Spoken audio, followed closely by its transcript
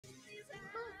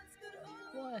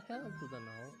hell to the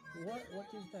now? What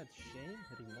is that? Shame?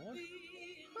 Remorse?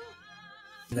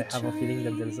 And I have a feeling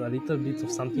that there's a little bit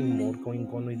of something more going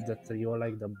on with the trio,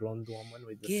 like the blonde woman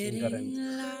with the singer and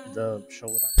the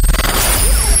showrunner.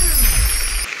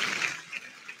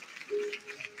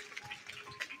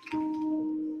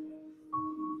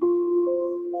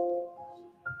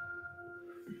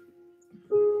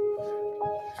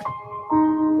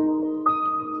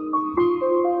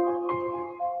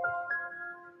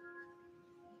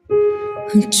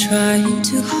 I'm trying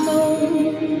to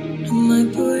hold my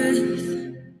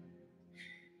breath,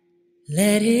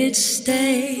 let it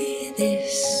stay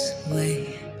this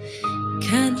way.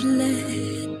 Can't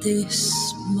let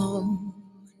this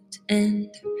moment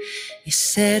end. You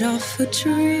set off a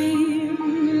dream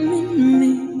in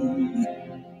me,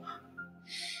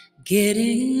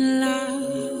 getting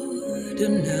louder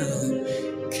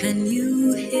now. Can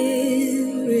you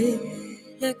hear it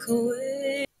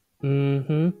echoing?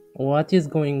 What is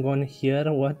going on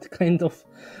here? What kind of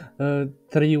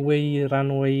three-way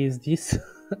runway is this?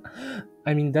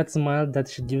 I mean, that smile that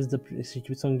she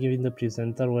keeps on giving the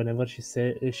presenter whenever she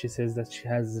says that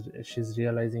she's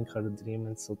realizing her dream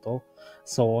and so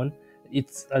on.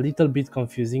 It's a little bit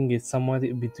confusing. It's somewhat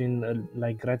between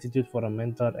like gratitude for a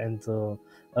mentor and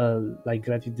like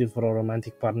gratitude for a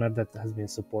romantic partner that has been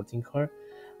supporting her,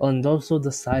 and also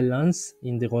the silence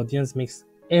in the audience makes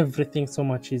everything so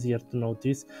much easier to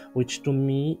notice, which to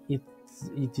me it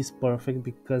is perfect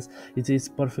because it is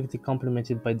perfectly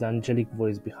complemented by the angelic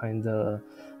voice behind the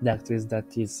actress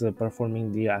that is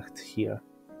performing the act here.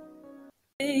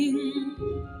 Take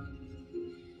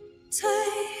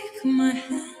my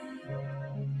hand,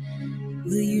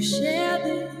 will you share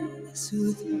this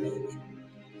with me?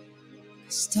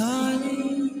 'Cause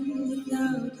darling,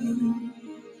 without you.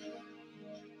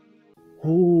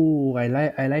 Ooh, I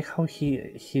like how he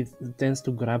tends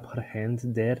to grab her hand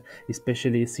there,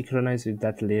 especially synchronized with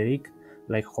that lyric,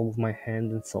 like hold my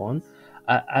hand and so on.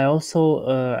 I also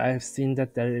I've seen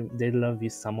that their love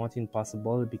is somewhat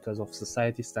impossible because of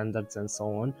society standards and so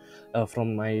on.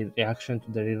 From my reaction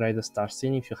to the Rewrite the Star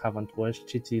scene, if you haven't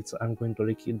watched it, I'm going to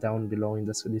link it down below in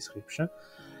the description.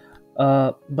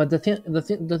 But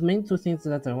the main two things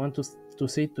that I want to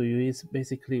say to you is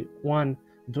basically one: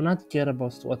 do not care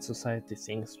about what society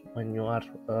thinks when you are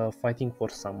fighting for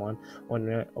someone,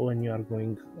 when you are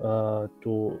going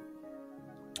to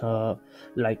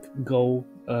like go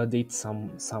date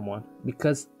someone,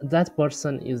 because that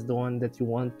person is the one that you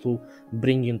want to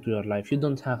bring into your life. You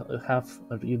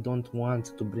you don't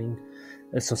want to bring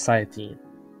a society in.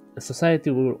 A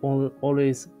society will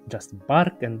always just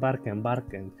bark and bark and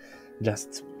bark and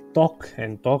just talk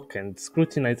and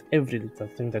scrutinize every little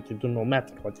thing that you do, no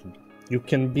matter what you do. You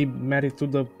can be married to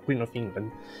the Queen of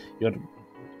England,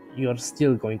 you're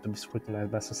still going to be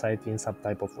scrutinized by society in some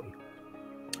type of way.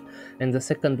 And the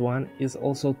second one is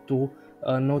also to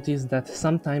notice that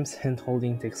sometimes hand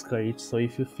holding takes courage. So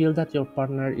if you feel that your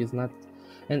partner is not,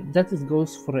 and that is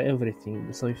goes for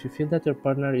everything, so if you feel that your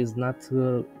partner is not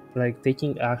like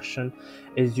taking action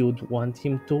as you'd want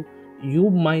him to, you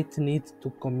might need to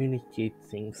communicate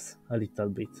things a little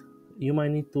bit. You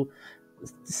might need to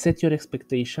set your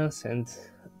expectations and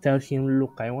tell him,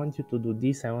 look, I want you to do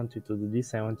this, I want you to do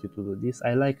this, I want you to do this,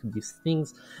 I like these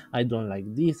things, I don't like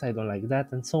this, I don't like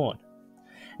that, and so on.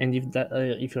 And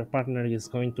if your partner is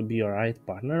going to be your right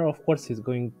partner, of course he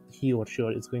or she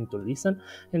is going to listen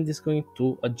and is going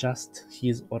to adjust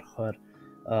his or her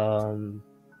um,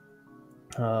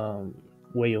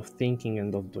 way of thinking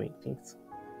and of doing things.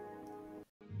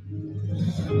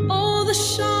 All the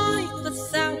shine of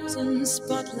 1,000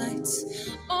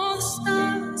 spotlights, all the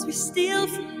stars we steal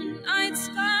from the night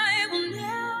sky will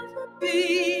never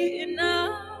be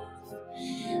enough,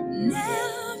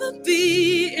 never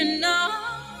be enough.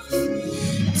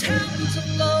 Towns of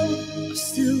gold are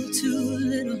still too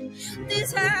little.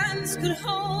 These hands could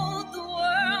hold the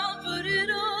world, but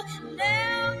it'll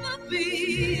never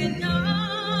be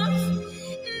enough,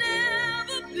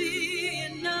 never be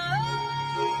enough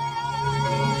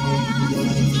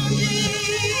for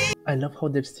me. I love how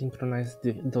they synchronized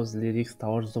those lyrics.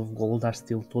 Towers of gold are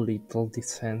still too little.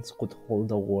 These hands could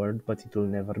hold a world, but it will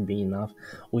never be enough.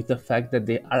 With the fact that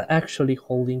they are actually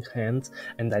holding hands,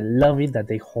 and I love it that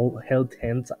they held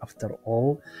hands after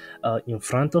all, in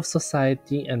front of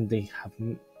society, and they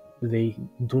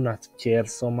do not care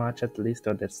so much, at least,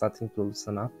 or they're starting to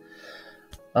loosen up.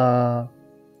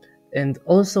 And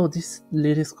also these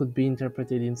lyrics could be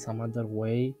interpreted in some other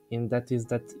way, and that is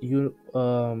that you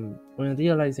when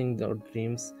realizing your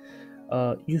dreams,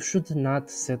 you should not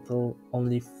settle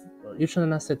only You should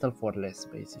not settle for less.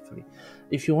 Basically,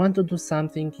 if you want to do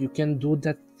something, you can do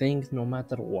that thing no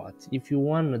matter what. If you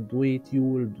want to do it, you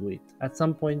will do it at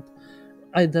some point,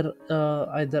 either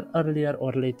earlier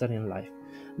or later in life.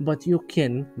 But you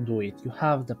can do it. You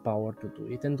have the power to do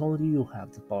it, and only you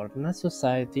have the power, not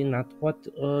society, not what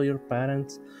your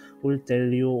parents will tell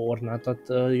you, or not what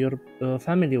your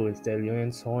family will tell you,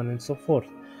 and so on and so forth.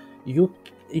 You,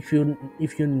 if you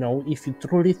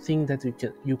truly think that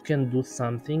you can do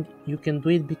something, you can do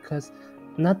it, because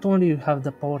not only you have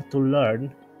the power to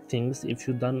learn things if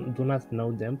you do not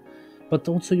know them, but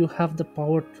also you have the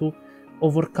power to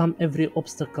overcome every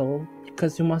obstacle,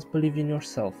 because you must believe in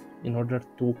yourself in order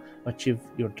to achieve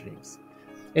your dreams.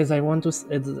 As I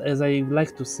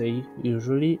like to say,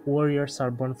 usually warriors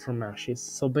are born from ashes.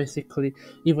 So basically,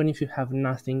 even if you have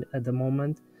nothing at the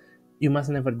moment, you must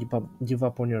never give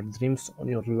up on your dreams, on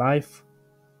your life,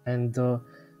 and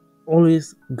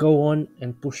always go on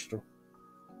and push through.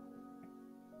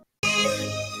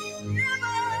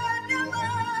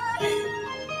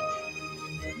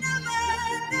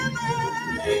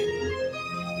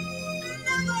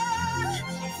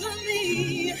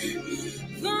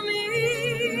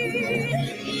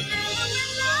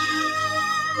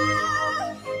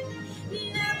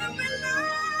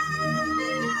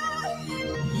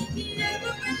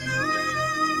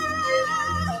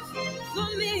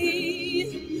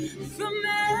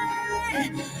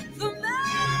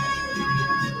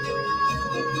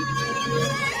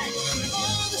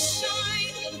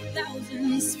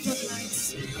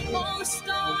 All the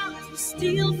stars we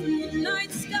steal from the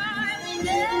night sky will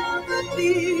never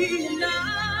be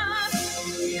enough.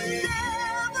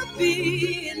 Never be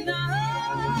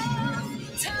enough.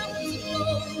 Towers of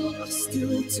gold are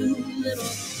still too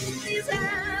little. These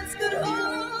hands could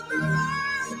hold the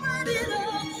world, but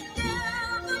it'll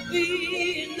never be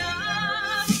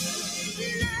enough.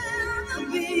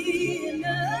 Never be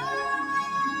enough.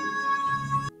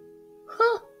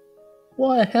 Huh?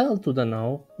 What hell to the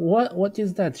no? What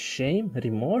is that? Shame?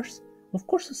 Remorse? Of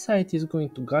course society is going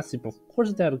to gossip. Of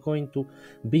course there are going to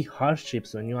be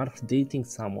hardships when you are dating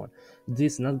someone.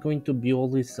 This is not going to be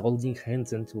always holding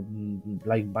hands and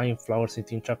like buying flowers,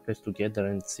 eating chocolates together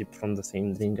and sip from the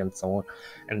same drink and so on,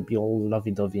 and be all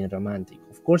lovey-dovey and romantic.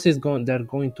 Of course there are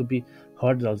going to be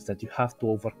hurdles that you have to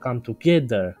overcome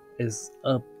together as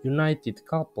a united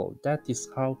couple.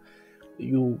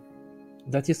 You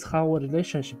that is how a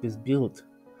relationship is built.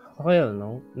 Hell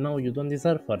no, no, you don't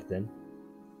deserve her then.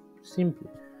 Simply.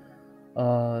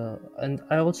 And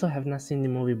I also have not seen the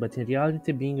movie, but in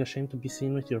reality, being ashamed to be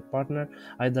seen with your partner,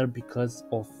 either because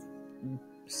of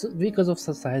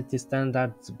society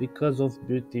standards, because of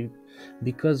beauty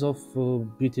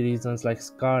reasons like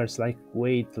scars, like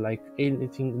weight, like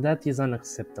anything, that is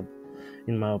unacceptable,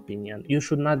 in my opinion. You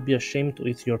should not be ashamed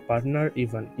with your partner,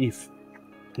 even if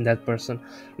that person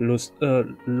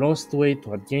lost weight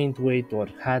or gained weight or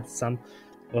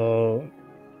uh,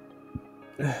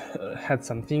 had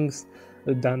some things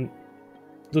done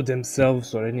to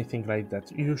themselves or anything like that.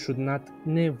 You should not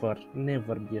never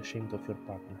be ashamed of your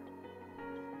partner.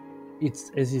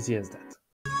 It's as easy as that.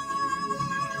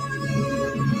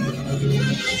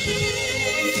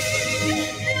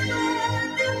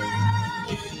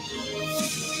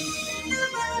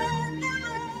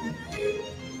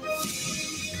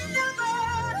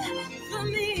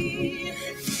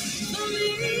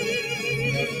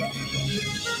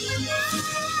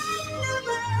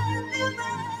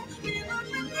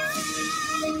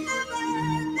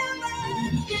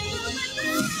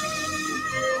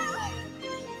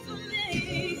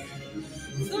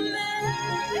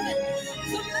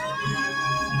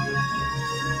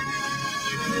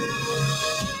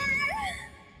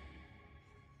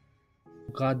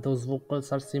 God, those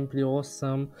vocals are simply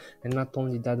awesome, and not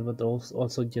only that, but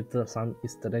also get some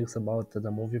Easter eggs about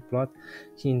the movie plot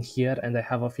in here. And I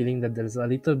have a feeling that there's a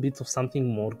little bit of something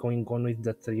more going on with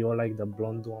the trio, like the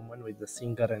blonde woman with the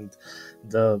singer and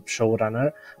the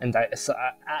showrunner. And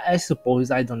I suppose,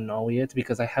 I don't know yet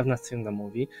because I have not seen the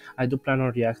movie. I do plan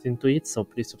on reacting to it, so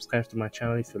please subscribe to my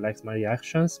channel if you like my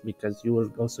reactions, because you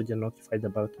will also get notified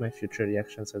about my future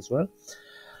reactions as well.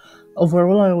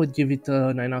 Overall, I would give it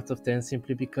a 9 out of 10,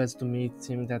 simply because to me it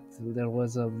seemed that there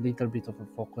was a little bit of a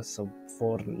focus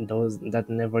for those that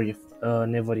never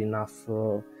enough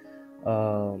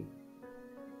uh,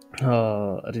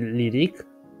 lyric,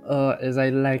 as I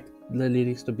like the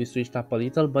lyrics to be switched up a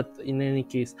little, but in any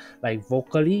case, like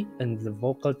vocally and the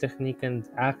vocal technique and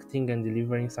acting and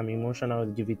delivering some emotion, I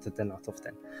would give it a 10 out of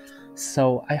 10.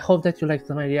 So I hope that you liked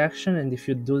my reaction, and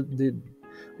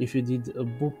If you did,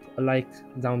 boop a like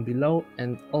down below,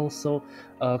 and also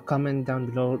comment down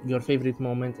below your favorite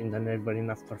moment in the Never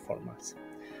Enough performance.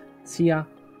 See ya.